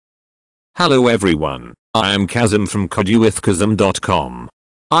Hello everyone, I am Kazim from codewithkazim.com.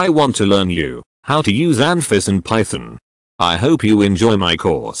 I want to learn you how to use ANFIS in Python. I hope you enjoy my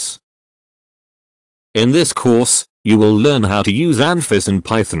course. In this course, you will learn how to use ANFIS in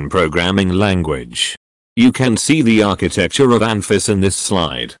Python programming language. You can see the architecture of ANFIS in this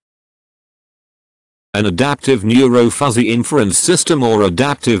slide. An adaptive Neuro-Fuzzy Inference system or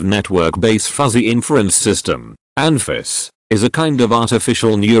adaptive network-based fuzzy inference system, ANFIS, is a kind of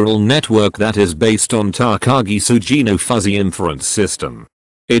artificial neural network that is based on Takagi-Sugino Neuro-Fuzzy Inference system.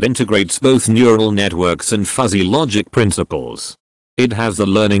 It integrates both neural networks and fuzzy logic principles. It has the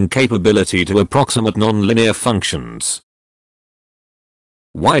learning capability to approximate nonlinear functions.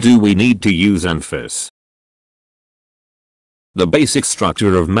 Why do we need to use ANFIS? The basic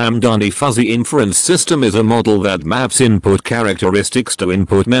structure of Mamdani fuzzy inference system is a model that maps input characteristics to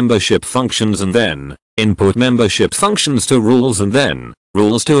input membership functions and then input membership functions to rules and then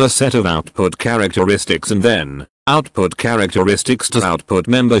rules to a set of output characteristics and then output characteristics to output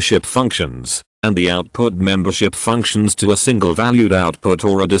membership functions, and the output membership functions to a single valued output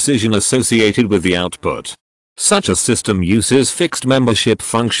or a decision associated with the output. Such a system uses fixed membership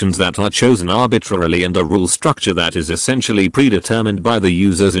functions that are chosen arbitrarily and a rule structure that is essentially predetermined by the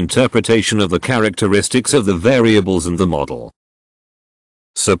user's interpretation of the characteristics of the variables in the model.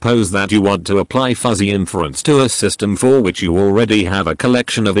 Suppose that you want to apply fuzzy inference to a system for which you already have a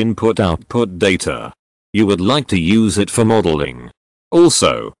collection of input-output data. You would like to use it for modeling.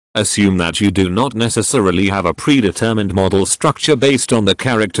 Also, assume that you do not necessarily have a predetermined model structure based on the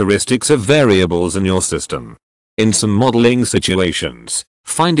characteristics of variables in your system. In some modeling situations,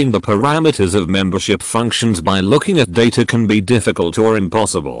 finding the parameters of membership functions by looking at data can be difficult or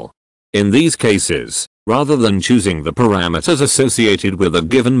impossible. In these cases, rather than choosing the parameters associated with a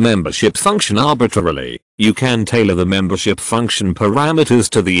given membership function arbitrarily, you can tailor the membership function parameters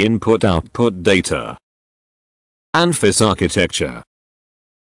to the input-output data. ANFIS architecture.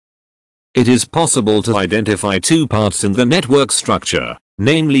 It is possible to identify two parts in the network structure,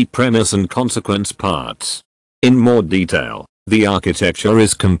 namely premise and consequence parts. In more detail, the architecture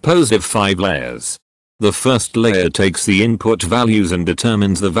is composed of 5 layers. The first layer takes the input values and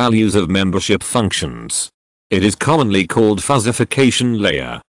determines the values of membership functions. It is commonly called fuzzification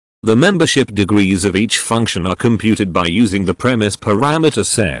layer. The membership degrees of each function are computed by using the premise parameter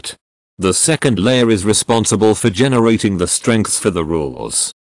set. The second layer is responsible for generating the strengths for the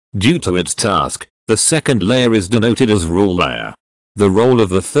rules. Due to its task, the second layer is denoted as rule layer. The role of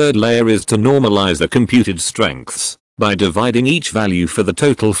the third layer is to normalize the computed strengths by dividing each value for the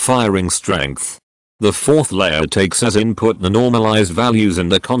total firing strength. The fourth layer takes as input the normalized values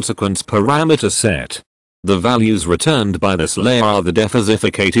and the consequence parameter set. The values returned by this layer are the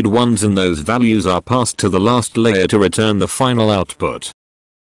defuzzificated ones and those values are passed to the last layer to return the final output.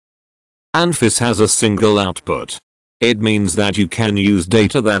 ANFIS has a single output. It means that you can use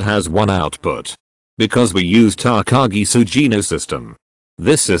data that has one output. Because we use Takagi-Sugino system,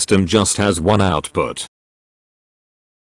 this system just has one output.